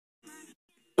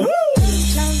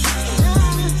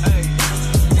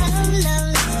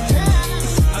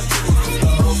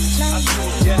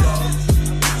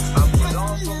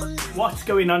What's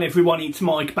going on, everyone? It's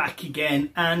Mike back again,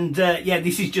 and yeah,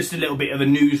 this is just a little bit of a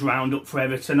news roundup for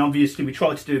Everton. Obviously, we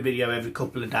try to do a video every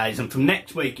couple of days, and from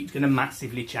next week it's going to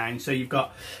massively change. So you've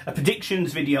got a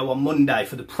predictions video on Monday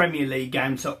for the Premier League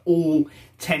games, so all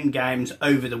 10 games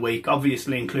over the week,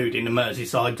 obviously including the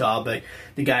Merseyside derby,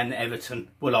 the game that Everton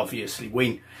will obviously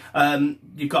win.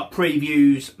 You've got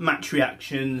previews, match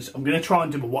reactions. I'm going to try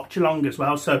and do a watch along as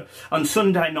well. So on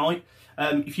Sunday night,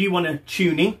 if you want to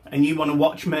tune in and you want to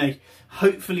watch me,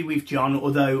 hopefully with John,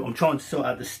 although I'm trying to sort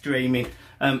out the streaming,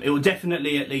 it will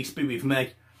definitely at least be with me,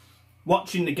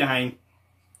 watching the game,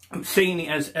 seeing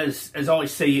it as I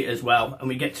see it as well, and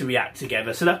we get to react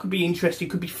together. So that could be interesting,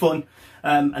 could be fun,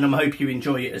 and I hope you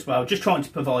enjoy it as well. Just trying to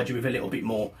provide you with a little bit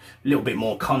more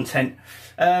content.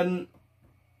 And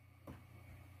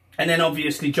then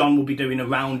obviously John will be doing a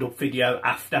roundup video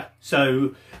after.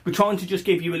 So we're trying to just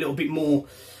give you a little bit more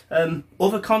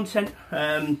other content.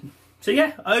 So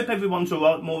yeah, I hope everyone's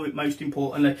alright. Most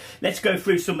importantly, let's go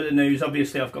through some of the news.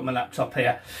 Obviously I've got my laptop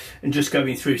here and just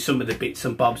going through some of the bits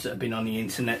and bobs that have been on the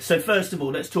internet. So first of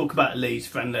all, let's talk about a Leeds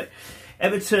friendly.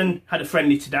 Everton had a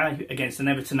friendly today against an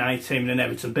Everton A team and an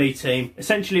Everton B team.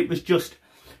 Essentially it was just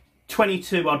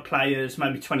 22 odd players,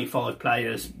 maybe 25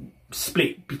 players,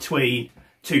 split between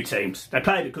two teams. They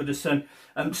played at Goodison.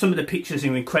 Some of the pictures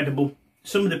are incredible.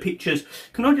 Some of the pictures,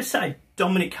 can I just say,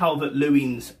 Dominic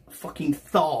Calvert-Lewin's fucking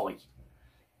thigh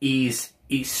is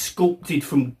sculpted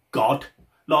from God.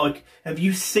 Like, have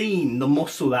you seen the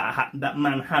muscle that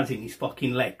man has in his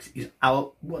fucking legs? I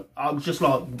was just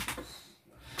like,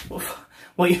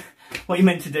 what you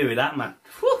meant to do with that, man?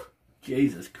 Whew,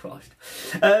 Jesus Christ.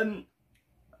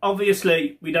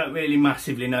 Obviously, we don't really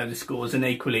massively know the scores, and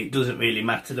equally, it doesn't really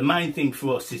matter. The main thing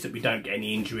for us is that we don't get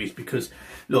any injuries because,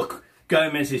 look,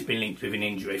 Gomez has been linked with an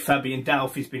injury. Fabian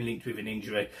Delph has been linked with an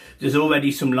injury. There's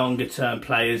already some longer-term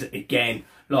players, again,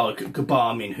 like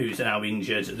Gabarmin, who's now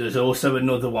injured. There's also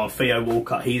another one, Theo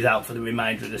Walcott. He's out for the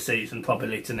remainder of the season,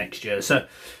 probably to next year. So,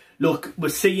 look, we're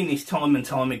seeing this time and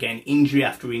time again, injury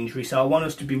after injury. So I want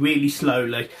us to be really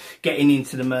slowly getting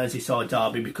into the Merseyside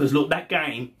derby because, look, that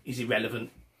game is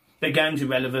irrelevant. That game's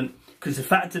irrelevant because the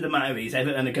fact of the matter is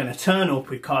Everton are going to turn up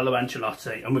with Carlo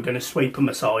Ancelotti and we're going to sweep them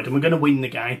aside and we're going to win the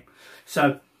game.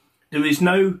 So there is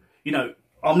no,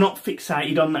 I'm not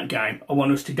fixated on that game. I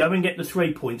want us to go and get the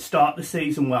 3 points, start the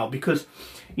season well because,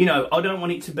 I don't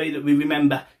want it to be that we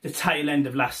remember the tail end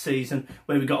of last season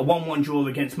where we got a 1-1 draw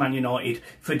against Man United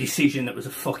for a decision that was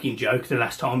a fucking joke the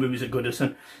last time we was at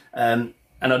Goodison. And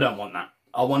I don't want that.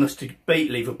 I want us to beat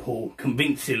Liverpool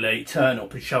convincingly, turn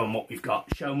up and show them what we've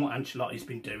got, show them what Ancelotti's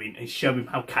been doing and show him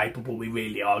how capable we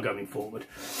really are going forward.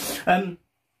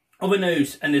 Other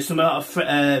news, and there's some of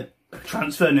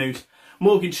transfer news.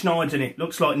 Morgan Schneiderlin,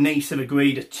 looks like Nice have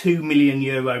agreed a €2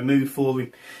 million move for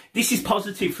him. This is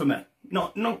positive for me.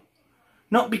 Not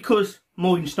because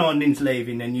Morgan Schneiderlin's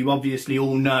leaving, and you obviously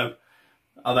all know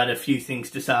I've had a few things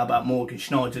to say about Morgan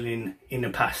Schneiderlin in the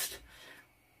past.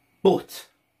 But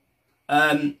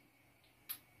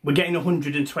we're getting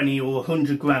 120 or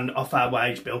 100 grand off our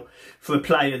wage bill for a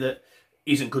player that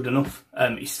isn't good enough.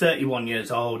 He's 31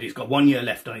 years old. He's got 1 year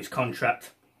left on his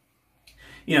contract.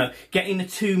 Getting a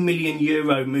 €2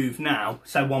 million move now,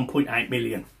 say 1.8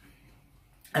 million,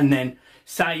 and then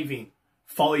saving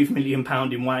 £5 million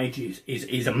in wages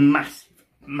is a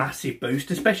massive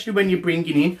boost, especially when you're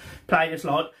bringing in players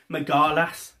like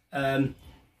Magalas and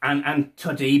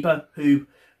Todibo, who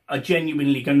are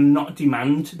genuinely going to not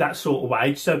demand that sort of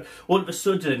wage. So all of a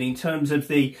sudden, in terms of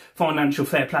the financial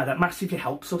fair play, that massively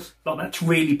helps us. Like, that's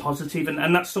really positive,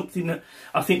 and that's something that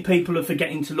I think people are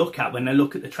forgetting to look at when they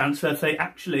look at the transfer fee.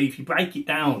 Actually, if you break it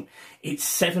down, it's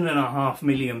 £7.5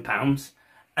 million,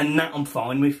 and that I'm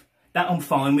fine with.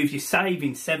 You're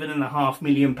saving £7.5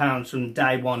 million from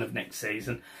day one of next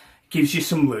season. Gives you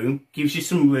some room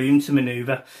to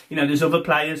manoeuvre. There's other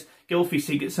players, Gylfi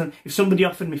Sigurdsson. If somebody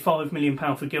offered me £5 million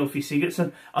for Gylfi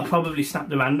Sigurdsson, I'd probably snap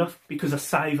their hand off because I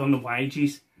save on the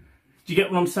wages. Do you get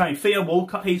what I'm saying? Theo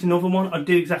Walcott, he's another one. I'd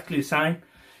do exactly the same.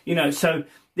 So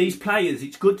these players,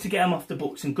 it's good to get them off the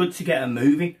books and good to get them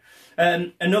moving.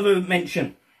 Another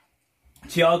mention,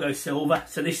 Thiago Silva.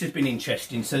 So this has been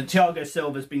interesting. So Thiago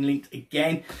Silva's been linked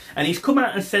again, and he's come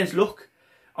out and says, look,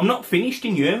 I'm not finished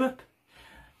in Europe.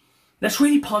 That's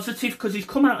really positive because he's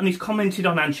come out and he's commented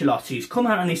on Ancelotti. He's come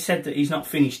out and he's said that he's not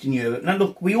finished in Europe. Now,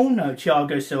 look, we all know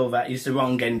Thiago Silva is the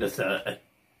wrong end of 30.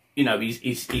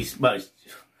 He's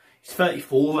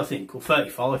 34, I think, or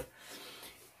 35.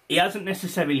 He hasn't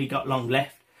necessarily got long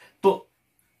left. But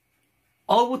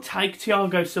I will take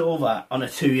Thiago Silva on a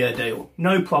 2-year deal.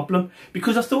 No problem.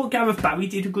 Because I thought Gareth Barry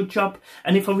did a good job.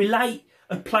 And if I relate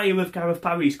a player of Gareth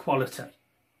Barry's quality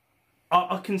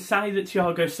I can say that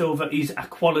Thiago Silva is a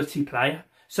quality player.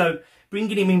 So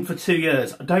bringing him in for 2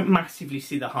 years, I don't massively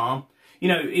see the harm. You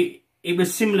know, it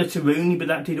was similar to Rooney, but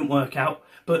that didn't work out.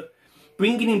 But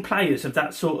bringing in players of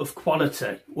that sort of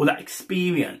quality or that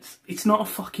experience, it's not a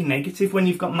fucking negative when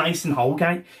you've got Mason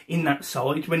Holgate in that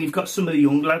side, when you've got some of the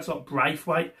young lads like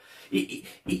Braithwaite.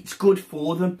 It's good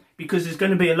for them because there's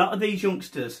going to be a lot of these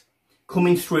youngsters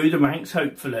coming through the ranks,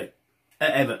 hopefully,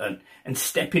 at Everton and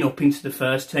stepping up into the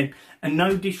first team. And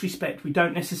no disrespect, we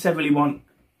don't necessarily want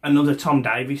another Tom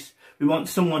Davies. We want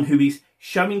someone who is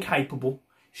showing capable,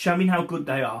 showing how good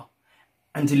they are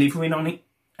and delivering on it.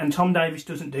 And Tom Davies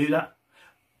doesn't do that.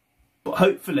 But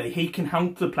hopefully he can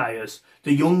help the players,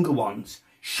 the younger ones,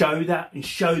 show that and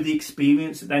show the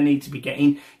experience that they need to be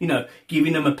getting, you know,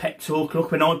 giving them a pep talk.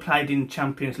 Look, when I played in the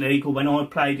Champions League or when I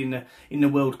played in the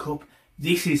World Cup,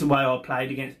 this is the way I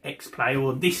played against X player,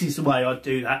 or this is the way I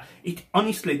do that.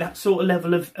 Honestly, that sort of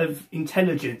level of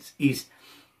intelligence is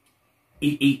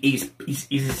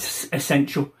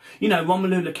essential. You know,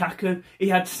 Romelu Lukaku, he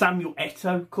had Samuel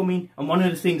Eto'o coming, and one of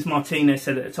the things Martinez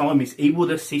said at the time is he would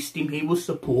assist him, he would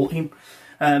support him,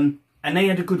 and they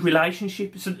had a good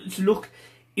relationship. So look,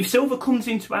 if Silva comes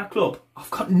into our club,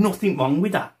 I've got nothing wrong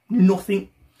with that. Nothing.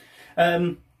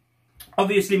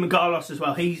 Obviously, Magalos as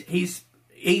well.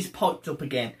 He's popped up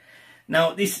again.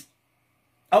 Now, this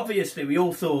obviously we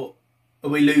all thought, are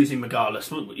we losing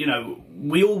Magalos? Well, you know,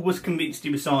 we all was convinced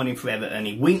he was signing for Everton.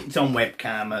 He winked on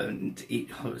webcam, and it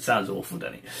sounds awful,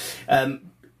 doesn't it?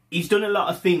 He's done a lot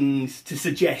of things to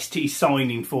suggest he's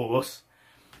signing for us,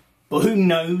 but who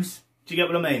knows? Do you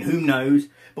get what I mean? Who knows?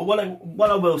 But what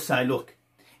I will say, look,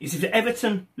 is if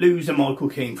Everton lose a Michael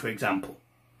Keane, for example,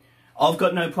 I've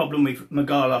got no problem with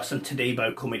Magalos and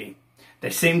Todibo coming in. They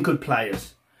seem good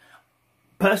players.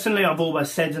 Personally, I've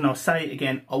always said, and I'll say it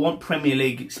again, I want Premier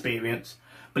League experience,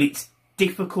 but it's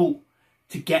difficult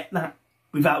to get that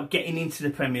without getting into the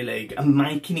Premier League and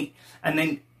making it. And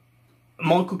then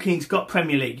Michael Keane's got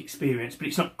Premier League experience, but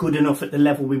it's not good enough at the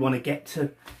level we want to get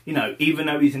to. You know, even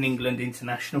though he's an England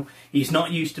international, he's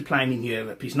not used to playing in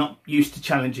Europe. He's not used to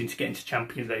challenging to get into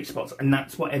Champions League spots, and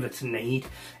that's what Everton need.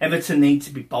 Everton need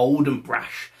to be bold and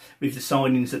brash with the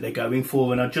signings that they're going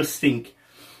for, and I just think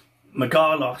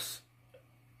Magalos,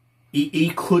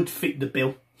 he could fit the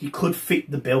bill. He could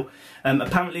fit the bill.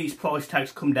 Apparently his price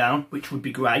tag's come down, which would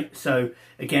be great. So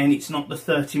again, it's not the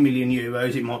 30 million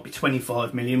euros. It might be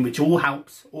 25 million, which all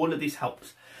helps. All of this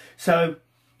helps. So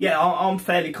yeah, I'm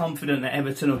fairly confident that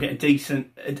Everton will get a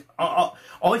decent.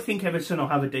 I think Everton will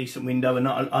have a decent window, and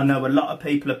I know a lot of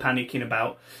people are panicking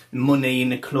about money in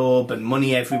the club and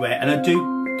money everywhere, and I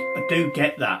do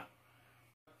get that.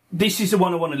 This is the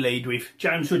one I want to lead with,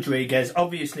 James Rodriguez.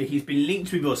 Obviously, he's been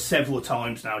linked with us several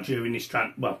times now during this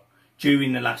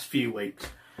during the last few weeks.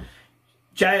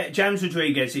 James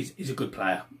Rodriguez is a good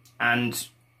player, and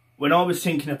when I was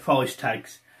thinking of price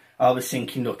tags, I was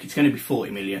thinking, look, it's going to be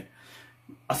 40 million.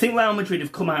 I think Real Madrid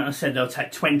have come out and said they'll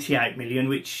take 28 million,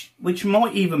 which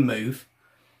might even move.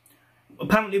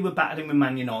 Apparently, we're battling with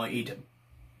Man United.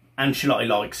 Ancelotti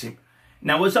likes him.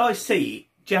 Now, as I see it,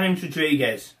 James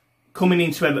Rodriguez coming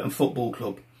into Everton Football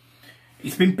Club,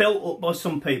 it's been built up by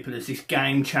some people as this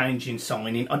game-changing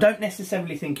signing. I don't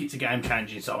necessarily think it's a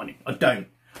game-changing signing. I don't.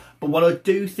 But what I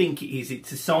do think it is,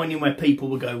 it's a signing where people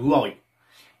will go, right,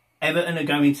 Everton are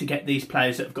going to get these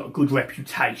players that have got a good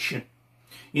reputation.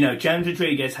 You know, James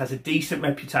Rodriguez has a decent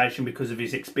reputation because of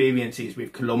his experiences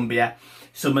with Colombia,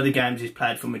 some of the games he's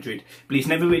played for Madrid, but he's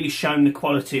never really shown the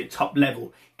quality at top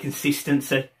level.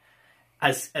 Consistency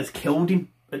has killed him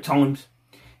at times.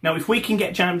 Now, if we can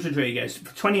get James Rodriguez for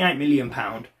 £28 million,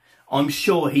 I'm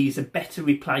sure he's a better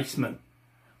replacement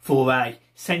for a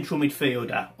central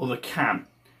midfielder or a cam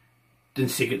than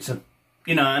Sigurdsson.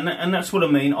 You know, and that's what I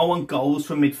mean. I want goals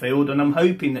from midfield, and I'm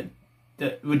hoping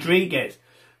that Rodriguez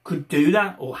could do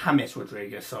that, or James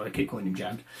Rodriguez, sorry, I keep calling him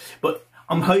James. But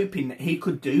I'm hoping that he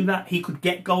could do that. He could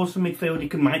get goals from midfield, he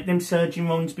could make them surging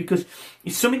runs, because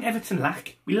it's something Everton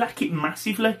lack. We lack it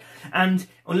massively, and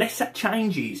unless that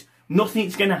changes,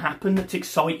 nothing's going to happen that's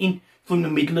exciting from the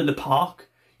middle of the park.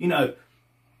 You know,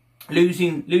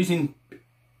 losing Morgan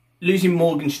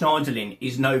Schneiderlin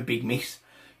is no big miss.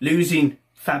 Losing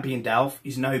Fabian Delph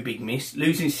is no big miss.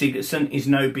 Losing Sigurdsson is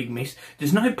no big miss.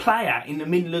 There's no player in the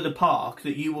middle of the park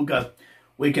that you will go,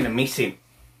 we're going to miss him.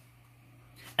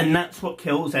 And that's what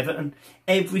kills Everton.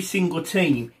 Every single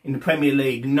team in the Premier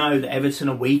League know that Everton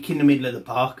are weak in the middle of the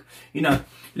park. You know,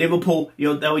 Liverpool,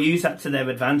 they'll use that to their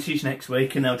advantage next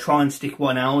week, and they'll try and stick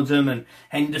Wijnaldum and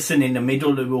Henderson in the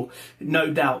middle, who will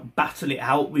no doubt battle it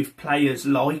out with players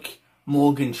like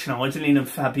Morgan, Schneiderlin and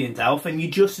Fabian Delph, and you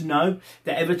just know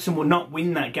that Everton will not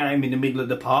win that game in the middle of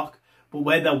the park. But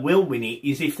where they will win it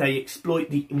is if they exploit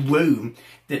the room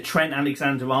that Trent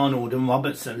Alexander-Arnold and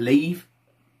Robertson leave.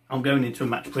 I'm going into a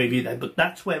match preview there, but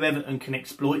that's where Everton can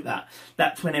exploit that.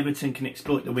 That's when Everton can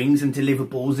exploit the wings and deliver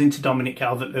balls into Dominic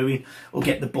Calvert-Lewin, or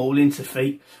get the ball into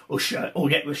feet, or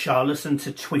get Richarlison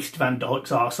to twist Van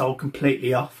Dijk's arsehole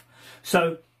completely off.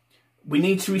 So we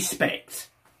need to respect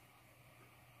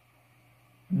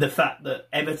the fact that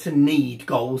Everton need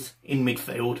goals in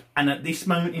midfield, and at this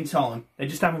moment in time, they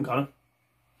just haven't got them.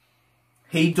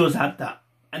 He does add that,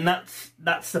 and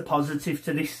that's the positive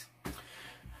to this.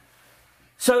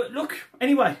 So look,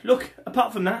 anyway, look,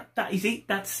 apart from that, that is it.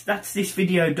 That's this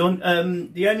video done.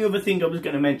 The only other thing I was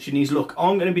going to mention is, look,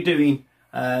 I'm going to be doing,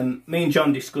 me and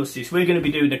John discussed this, we're going to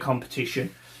be doing a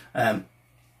competition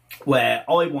where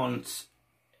I want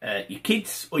your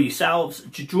kids or yourselves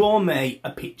to draw me a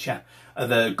picture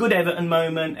of a good Everton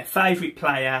moment, a favourite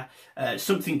player,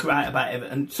 something great about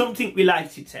Everton, something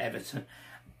related to Everton.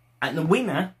 And the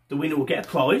winner will get a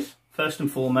prize, first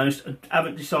and foremost. I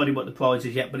haven't decided what the prize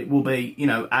is yet, but it will be, you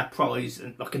know, our prize,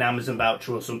 like an Amazon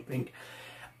voucher or something.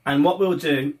 And what we'll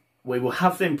do, we will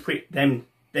have them print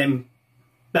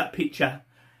that picture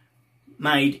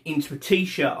made into a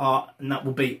t-shirt art, and that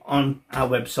will be on our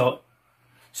website.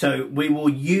 So we will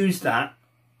use that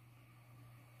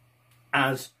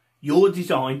as your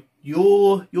design,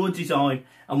 your design,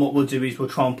 and what we'll do is we'll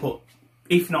try and put,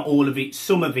 if not all of it,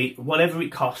 some of it, whatever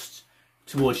it costs,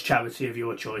 towards charity of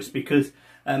your choice, because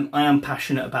I am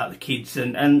passionate about the kids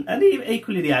and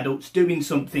equally the adults doing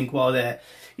something while they're,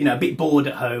 you know, a bit bored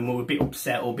at home or a bit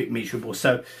upset or a bit miserable.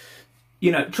 So,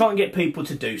 you know, try and get people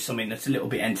to do something that's a little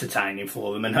bit entertaining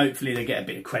for them, and hopefully they get a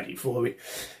bit of credit for it.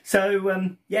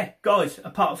 So, yeah, guys,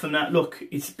 apart from that, look,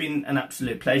 it's been an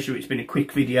absolute pleasure. It's been a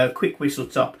quick video, quick whistle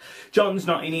top. John's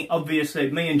not in it,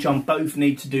 obviously. Me and John both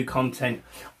need to do content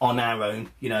on our own.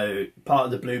 You know, part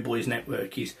of the Blue Boys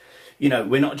network is, you know,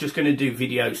 we're not just going to do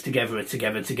videos together,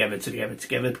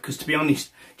 because to be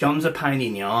honest, John's a pain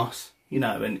in the arse. You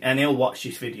know, and he'll watch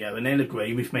this video and he'll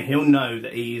agree with me. He'll know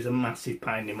that he is a massive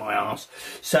pain in my arse.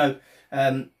 So,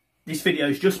 this video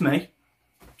is just me.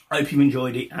 Hope you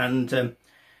enjoyed it. And,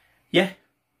 yeah,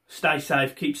 stay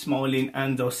safe, keep smiling,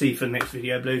 and I'll see you for the next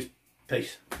video, Blues.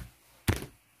 Peace.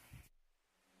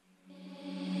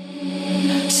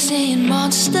 Seeing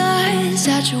monsters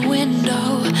at your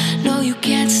window. No, you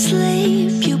can't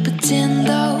sleep, you pretend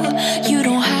though. You